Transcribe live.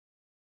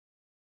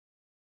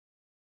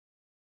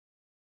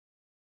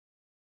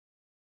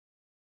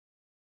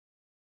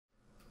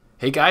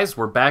Hey guys,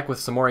 we're back with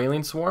some more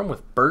Alien Swarm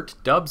with Bert,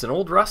 Dubs, and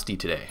Old Rusty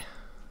today.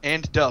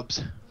 And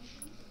Dubs.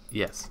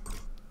 Yes.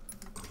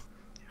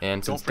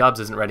 And since Dubs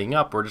isn't readying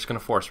up, we're just going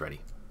to force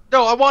ready.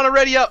 No, I want to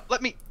ready up.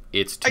 Let me.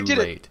 It's too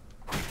late.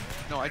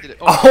 No, I did it.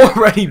 Oh.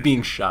 Already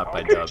being shot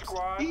by Dubs.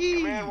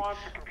 Command wants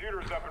the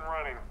computers up and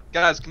running.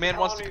 Guys, Command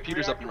wants the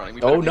computers up and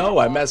running. Oh no,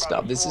 I messed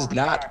up. This is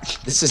not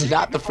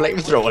the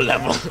flamethrower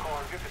level.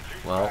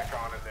 Well,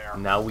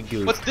 now we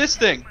do. What's this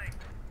thing?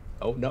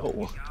 Oh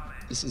no.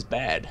 This is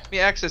bad. Let me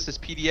access this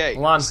PDA.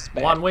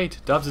 Hold on, wait.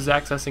 Dubs is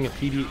accessing a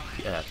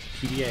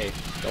PDA.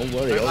 Don't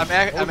worry.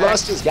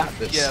 Rusty's got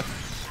this. Yeah.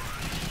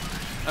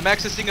 I'm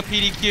accessing a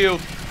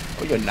PDQ.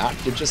 Oh, you're not.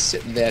 You're just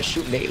sitting there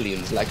shooting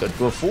aliens like a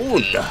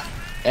buffoon.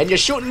 And you're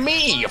shooting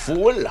me, you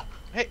fool.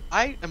 Hey,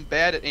 I am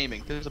bad at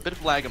aiming. There's a bit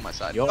of lag on my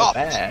side. You're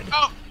bad.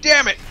 Oh,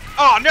 damn it.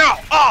 Oh, no.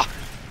 Oh.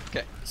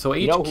 Okay. So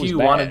HQ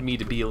wanted me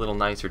to be a little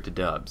nicer to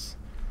Dubs.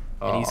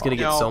 And he's going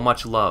to get so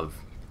much love.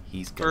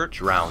 He's going to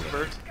drown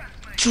in it.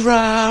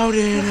 Drown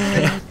in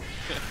it.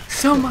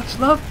 So much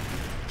love,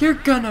 you're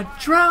gonna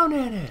drown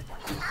in it.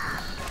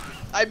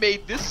 I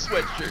made this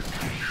sweatshirt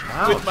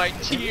Wow, with my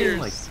tears.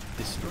 Like,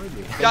 destroyed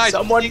me. Guys,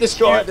 someone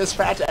destroy this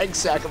fat egg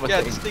sack of a thing.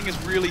 Yeah, this thing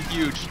is really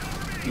huge.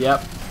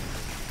 Yep.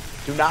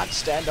 Do not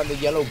stand on the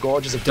yellow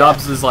gorges of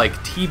Dubs death. is like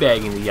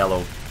teabagging the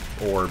yellow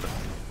orb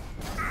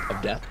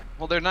Of death?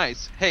 Well, they're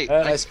nice. Hey,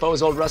 I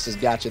suppose old Russ has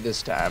got you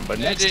this time, but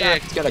next time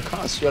it's gonna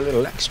cost you a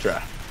little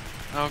extra.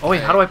 Okay. Oh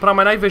wait, how do I put on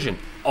my night vision?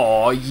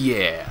 Oh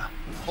yeah.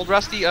 Old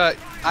Rusty, I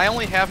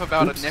only have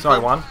about a nickel. Sorry,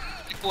 Juan.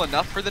 Nickel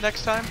enough for the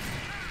next time?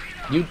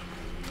 Who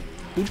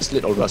just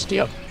lit old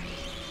Rusty up?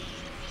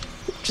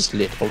 Who just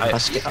lit old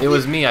Rusty up? It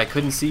was me. I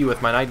couldn't see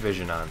with my night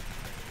vision on.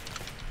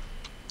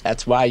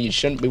 That's why you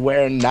shouldn't be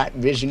wearing night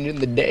vision in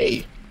the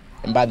day.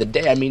 And by the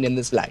day, I mean in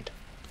this light.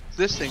 It's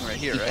this thing right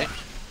here, right?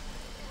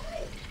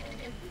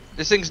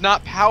 This thing's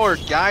not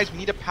powered, guys. We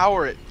need to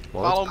power it.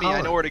 Well, Follow me.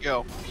 I know where to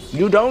go.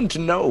 You don't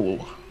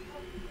know.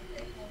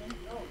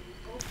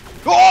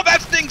 Oh,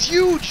 that thing's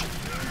huge!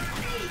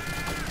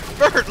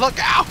 Bert, look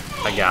out!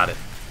 I got it.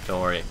 Don't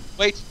worry.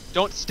 Wait,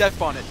 don't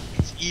step on it.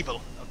 It's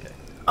evil. Okay.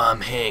 I'm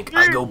Hank.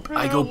 I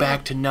go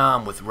back to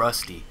Nam with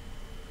Rusty.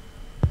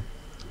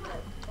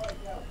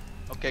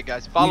 Okay,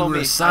 guys, follow me. We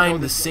were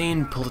assigned the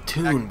same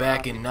platoon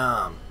back in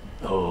Nam.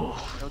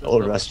 Oh,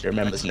 old Rusty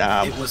remembers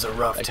now. It was a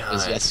rough time. It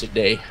was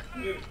yesterday.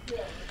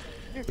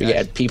 We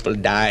had people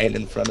dying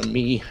in front of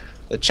me.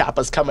 The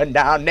chopper's coming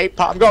down,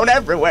 napalm going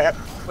everywhere.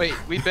 Wait,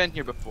 we've been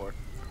here before.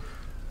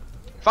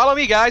 Follow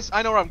me, guys.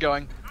 I know where I'm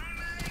going.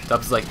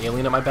 Dubs is like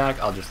alien at my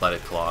back. I'll just let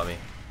it claw me.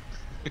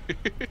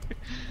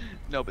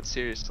 No, but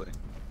seriously.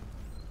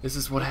 This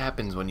is what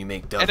happens when you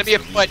make Dubs. Enemy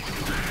afoot.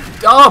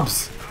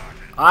 Dubs!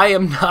 I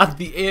am not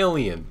the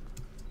alien.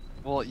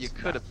 Well, you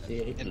could have.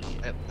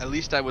 At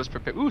least I was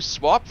prepared. Ooh,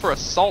 swap for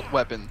assault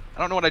weapon. I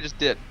don't know what I just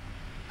did.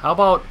 How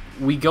about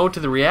we go to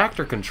the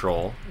reactor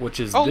control, which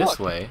is this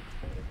way.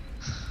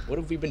 What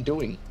have we been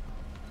doing?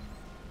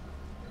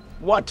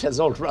 What has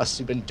old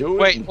Rusty been doing?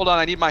 Wait, hold on.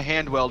 I need my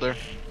hand welder.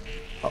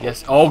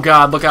 Yes. Oh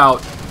God, look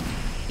out!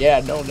 Yeah,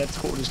 no, that's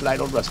cool. Just light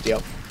old Rusty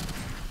up.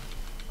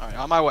 All right,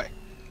 on my way.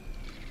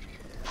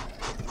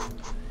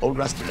 Old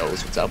Rusty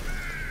knows what's up.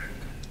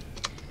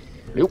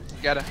 Nope.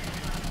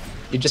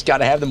 You just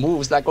gotta have the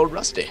moves like old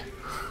Rusty.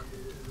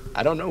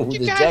 I don't know who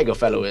this Jagger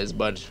fellow is,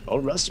 but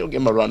old Rusty will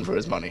give him a run for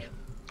his money.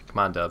 Come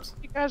on, Dubs.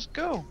 You guys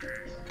go.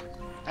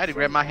 I had to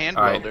grab my hand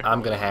Alright, welder.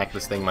 I'm gonna hack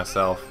this thing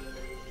myself.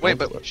 Wait,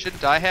 but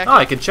shouldn't I hack Oh,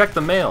 I can check the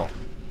mail.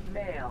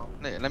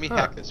 Let me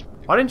hack this.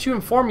 Why didn't you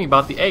inform me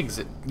about the eggs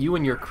that you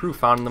and your crew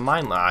found in the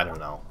mine? I don't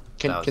know.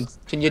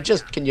 Can you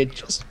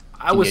just?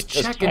 I was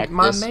checking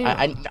my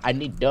mail. I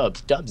need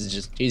Dubs. Dubs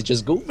is he's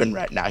just goofing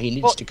right now. He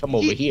needs to come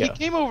over here. He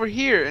came over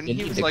here and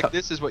he was like,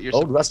 "This is what you're."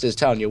 Old Rusty is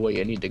telling you where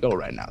you need to go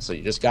right now, so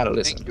you just gotta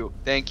listen.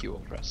 Thank you,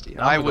 old Rusty.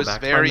 Now I was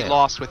very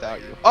lost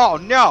without you. Oh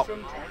no!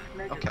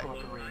 Okay,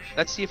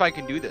 let's see if I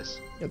can do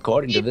this.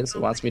 According to this,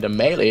 it wants me to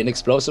melee an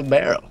explosive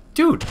barrel.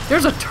 Dude,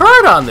 there's a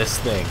turret on this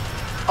thing.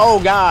 Oh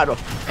God!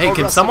 Hey,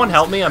 can someone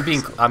help me?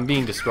 I'm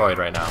being destroyed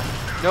right now.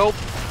 Nope.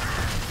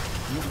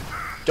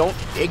 Don't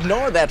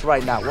ignore that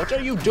right now. What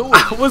are you doing?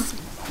 I was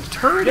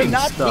turreting You're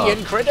not stuff.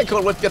 being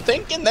critical with your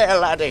thinking there,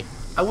 laddie.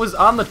 I was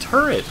on the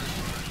turret.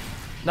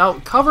 Now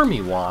cover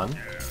me, Juan.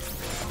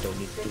 Don't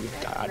need to do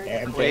a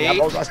goddamn Wait. thing.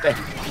 Old Rusty.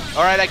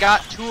 All right, I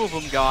got 2 of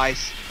them,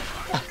 guys.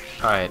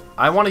 All right,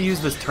 I want to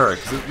use this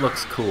turret because it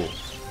looks cool.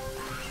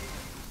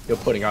 You're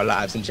putting our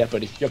lives in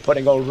jeopardy. You're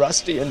putting old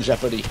Rusty in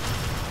jeopardy.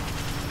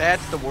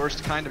 That's the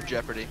worst kind of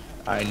jeopardy.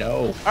 I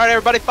know. All right,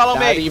 everybody, follow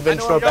Not me. even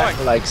I know where I'm Trebek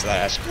going. likes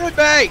that. Screw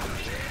me!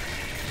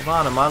 Come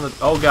on, I'm on the.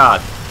 Oh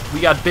God, we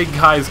got big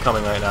guys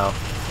coming right now.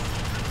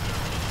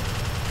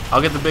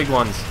 I'll get the big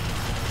ones.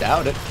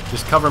 Doubt it.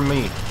 Just cover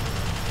me.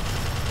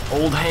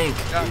 Old Hank.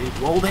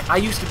 I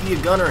used to be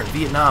a gunner in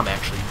Vietnam,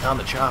 actually, on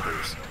the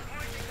choppers.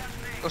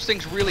 Those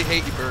things really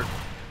hate you, Bert.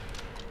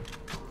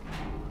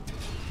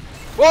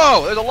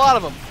 Whoa, there's a lot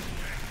of them.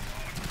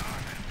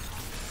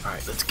 All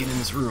right, let's get in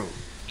this room.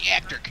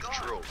 Reactor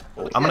control.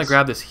 I'm gonna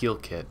grab this heal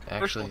kit.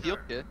 Personal Actually, heal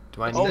kit.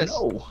 do I need Oh this?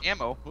 no!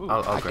 Ammo. Ooh.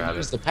 I'll I grab can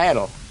use it. the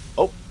panel.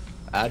 Oh,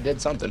 I did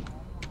something.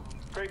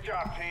 Great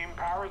job, team.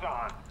 Power's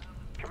on.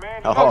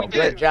 Command Oh, we did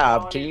great it.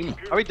 job, team.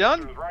 Are we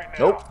done?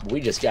 Nope, we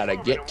just gotta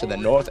get to the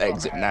north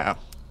exit now.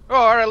 Oh,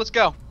 all right, let's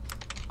go.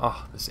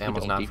 Oh, this We ammo's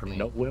don't not even for me.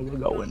 know where we're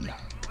going.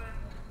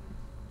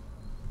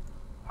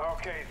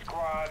 Okay,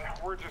 squad.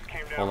 Word just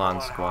came down. Hold on,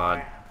 from squad.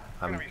 high.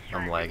 It's I'm gonna be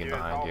strange lagging if it's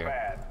behind all here.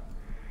 bad.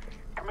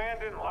 Command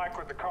didn't like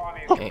what the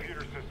colony's Hey,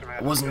 computer system had I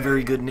to wasn't a say.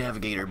 very good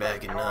navigator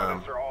back in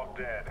Colonists are all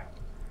dead.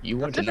 You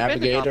weren't a I've never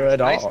been to navigator Gotham. at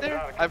Nice all.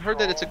 there? I've heard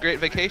that it's a great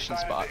vacation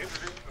spot. Decided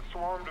to introduce the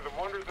swarm to the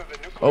wonders of the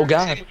nuclear Oh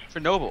god. age.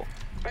 Chernobyl.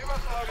 They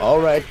must have loaded All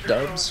right,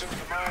 nuclear Dubs. bombs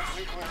into the mine's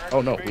nuclear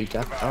Oh no, we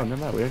got. excavation Oh,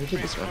 never mind. We already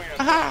did this one.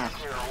 basically a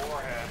nuclear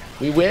warhead.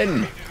 We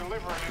win. Need to deliver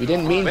it We into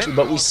didn't mean the to,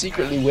 but we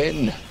secretly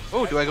win.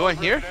 Oh, do I go in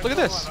here? Look at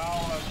this. and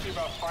I'll see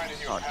about finding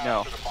you a Oh path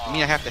no. to the You bomb.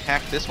 mean I have to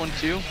hack this one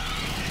too?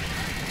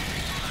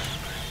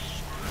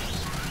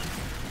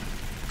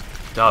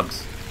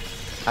 Dubs.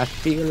 I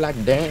feel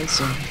like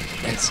dancing,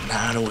 dancing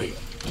night away.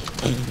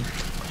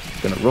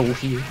 Gonna roll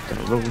here,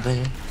 gonna roll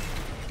there.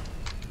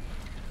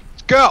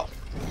 Let's go.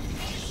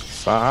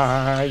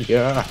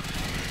 Fire.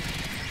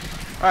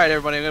 All right,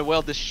 everybody, I'm gonna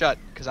weld this shut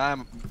because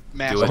I'm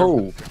master. it.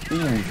 Oh,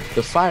 ooh,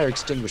 the fire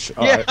extinguisher.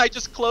 All Yeah, right, I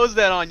just closed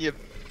that on you.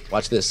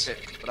 watch this.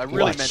 But I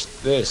really Watch meant.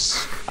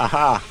 this.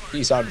 Aha,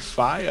 he's on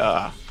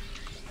fire.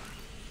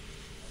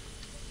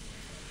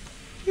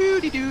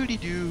 Doody doody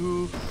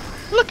doo.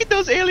 Look at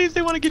those aliens!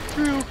 They want to get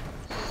through.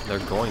 They're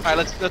going. All right,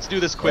 let's do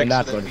this quick. We're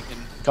not so that going we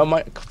can. Come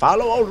on,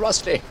 follow old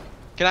Rusty.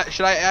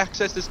 Should I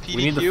access this PDQ?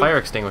 We need the fire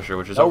extinguisher,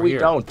 which is No, over we here.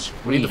 don't.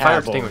 We need the fire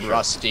have old extinguisher.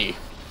 Rusty. All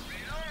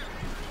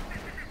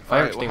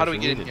Fire right, well, how do we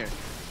get in extinguisher here?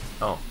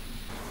 needed. Oh.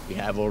 We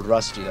have old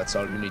Rusty. That's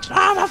all you need to know.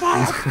 Ah, the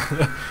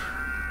fire!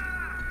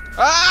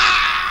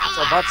 Ah!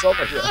 So butts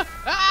over here.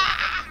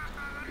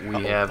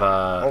 We have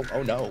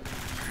Oh no.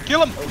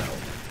 Kill him! Oh no.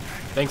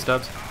 Thanks,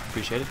 Dubs.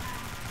 Appreciate it.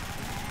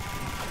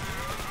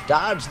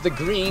 Dodge the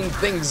green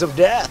things of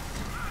death.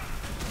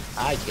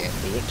 I can't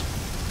do it.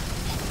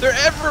 They're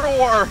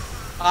everywhere!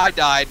 I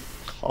died.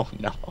 Oh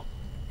no.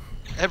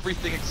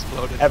 Everything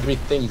exploded.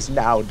 Everything's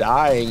now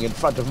dying in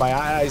front of my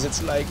eyes.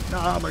 It's like,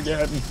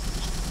 again.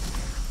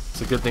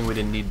 It's a good thing we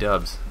didn't need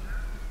Dubs.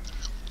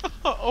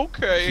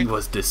 Okay. He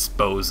was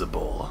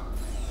disposable.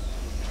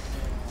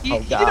 He, Oh,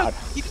 he God.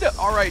 Did an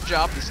alright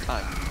job this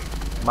time.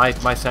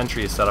 My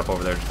sentry is set up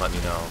over there. Just let me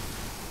know.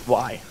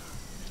 Why?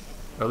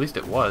 Or at least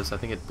it was. I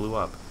think it blew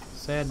up.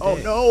 Sad day. Oh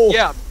no.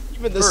 Yeah.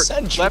 Even the Bert,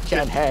 sentry left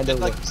can't it, handle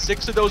and, like it.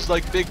 6 of those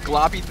like big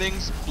gloppy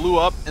things blew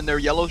up and their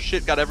yellow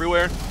shit got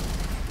everywhere.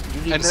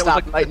 You need and to it was stop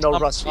like lighting a old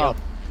thumb Rusty up.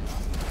 up.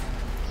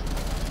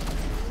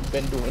 You've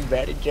been doing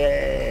very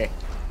good.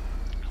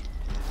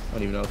 I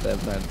don't even know what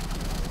that meant.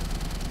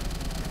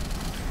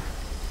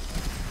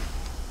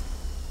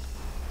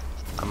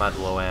 I'm at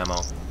low ammo.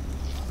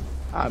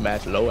 I'm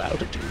at low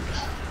altitude.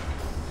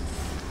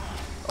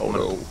 Oh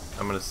no.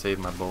 I'm gonna save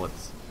my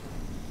bullets.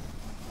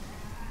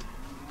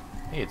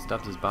 Hey, it's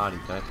Dubs' body.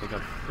 Can I pick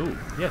up? Ooh,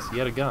 yes, he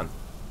had a gun.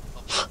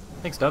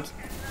 Thanks, Dubs.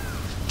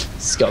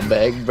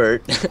 Scumbag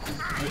Bert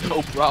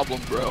No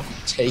problem, bro.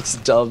 takes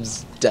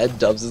dead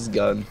Dubs'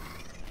 gun.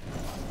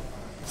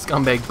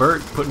 Scumbag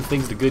Bert putting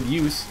things to good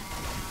use.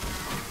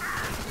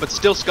 But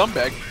still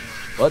scumbag.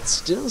 But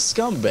still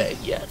scumbag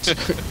yet.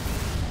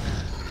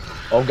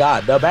 Oh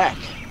god, they're back.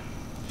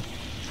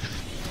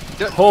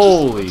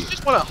 Holy. You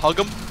just want to hug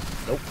them?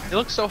 Nope. They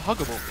look so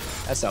huggable.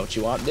 That's not what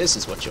you want. This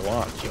is what you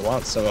want. You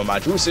want some of my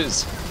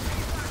juices.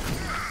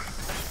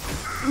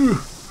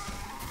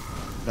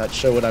 Not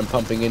sure what I'm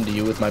pumping into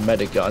you with my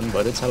medic gun,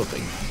 but it's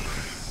helping.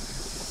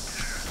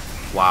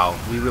 Wow,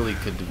 we really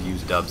could have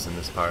used Dubs in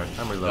this part.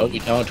 I'm No, reloading. we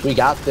don't. We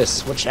got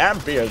this. We're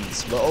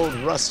champions. We're old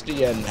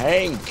Rusty and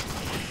Hank.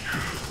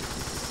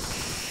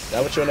 Is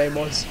that what your name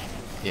was?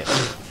 Yeah.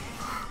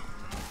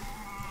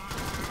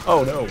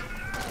 Oh no.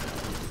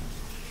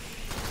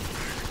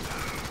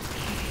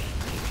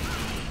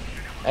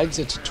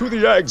 Exit to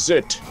the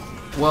exit.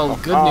 Well,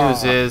 good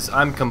news is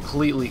I'm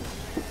completely.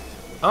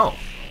 Oh,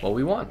 well,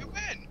 we won. You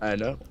win. I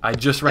know. I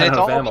just And ran it's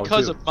out of all ammo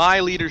because too. of my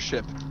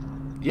leadership.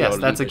 Yes, Your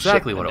that's leadership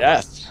exactly what to it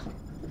was. death.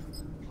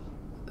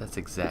 That's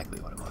exactly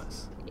what it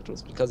was. It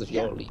was because of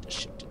your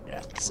leadership to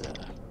death, sir.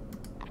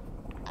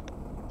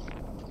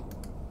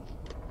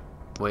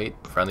 Wait,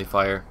 friendly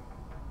fire.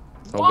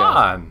 Oh, Come God.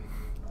 on,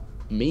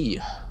 Me.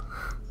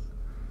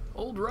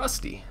 old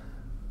Rusty.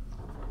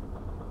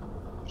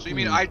 So you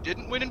mean I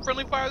didn't win in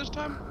friendly fire this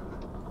time?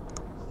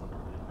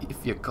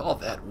 If you call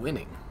that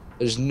winning.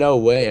 There's no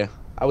way.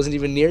 I wasn't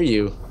even near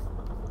you.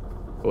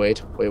 Wait,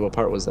 what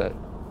part was that?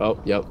 Oh,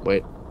 yep,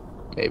 wait.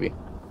 Maybe.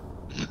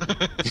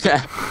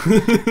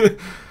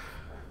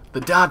 The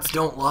dots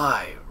don't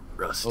lie,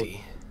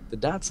 Rusty. The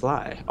dots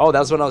lie. Oh,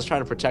 that's when I was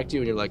trying to protect you,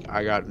 and you're like,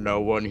 I got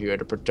no one here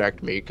to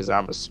protect me because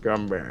I'm a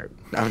scumbag.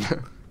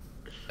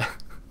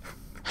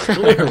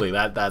 Clearly,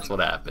 that's what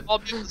happened. I'll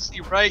be able to see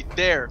right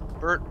there.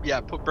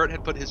 Bert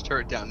had put his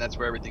turret down. That's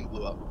where everything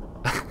blew up.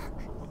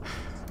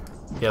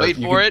 Yeah, Wait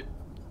you for could- it.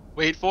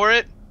 Wait for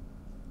it.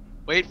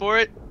 Wait for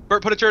it.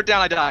 Bert, put a turret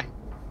down. I die.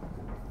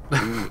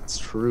 Ooh, it's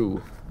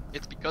true.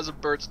 It's because of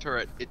Bert's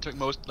turret. It took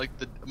most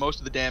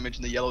of the damage,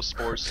 and the yellow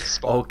spores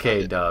spawned.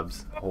 Okay,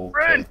 Dubs.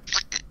 Okay.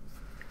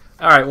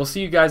 All right, we'll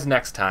see you guys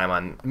next time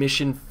on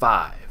Mission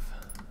 5.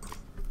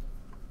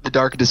 The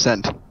Dark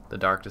Descent. The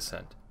Dark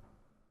Descent.